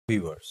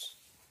viewers,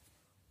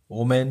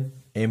 Women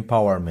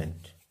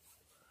Empowerment.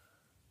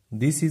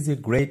 This is a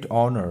great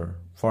honor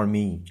for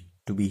me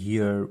to be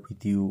here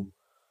with you,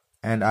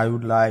 and I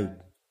would like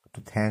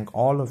to thank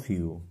all of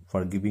you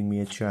for giving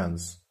me a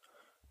chance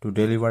to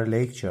deliver a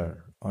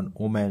lecture on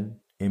women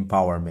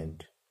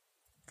empowerment.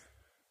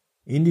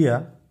 India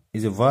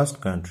is a vast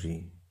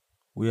country.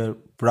 We are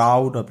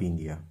proud of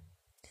India.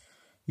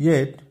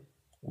 Yet,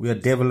 we are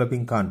a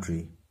developing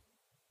country.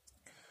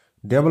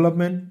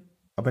 Development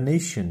of a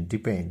nation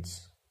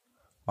depends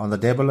on the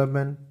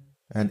development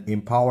and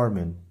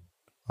empowerment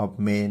of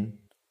men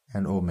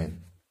and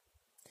women.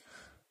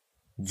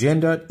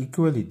 Gender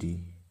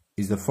equality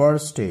is the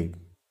first step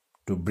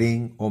to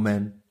bring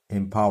women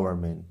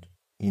empowerment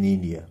in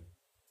India.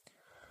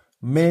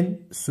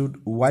 Men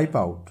should wipe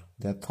out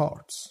their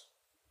thoughts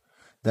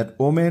that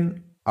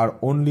women are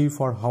only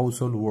for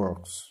household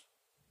works.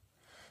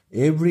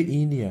 Every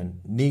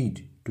Indian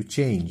need to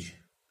change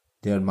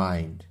their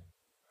mind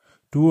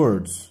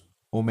towards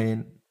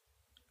women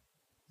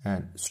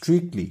and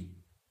strictly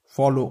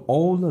follow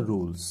all the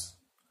rules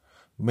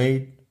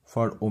made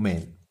for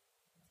women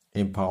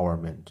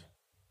empowerment.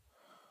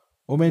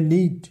 Women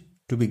need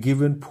to be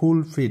given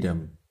full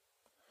freedom.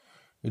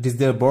 It is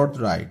their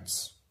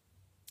birthrights.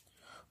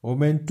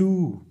 Women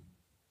too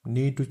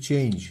need to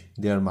change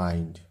their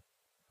mind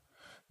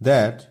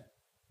that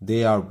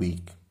they are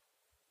weak.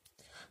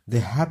 They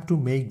have to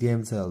make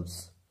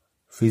themselves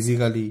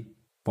physically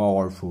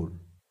powerful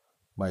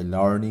by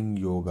learning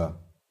yoga,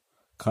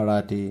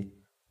 karate,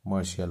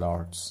 martial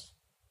arts.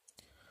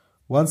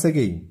 Once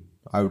again,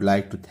 I would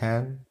like to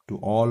thank to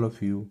all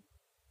of you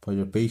for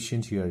your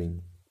patient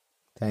hearing.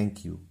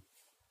 Thank you.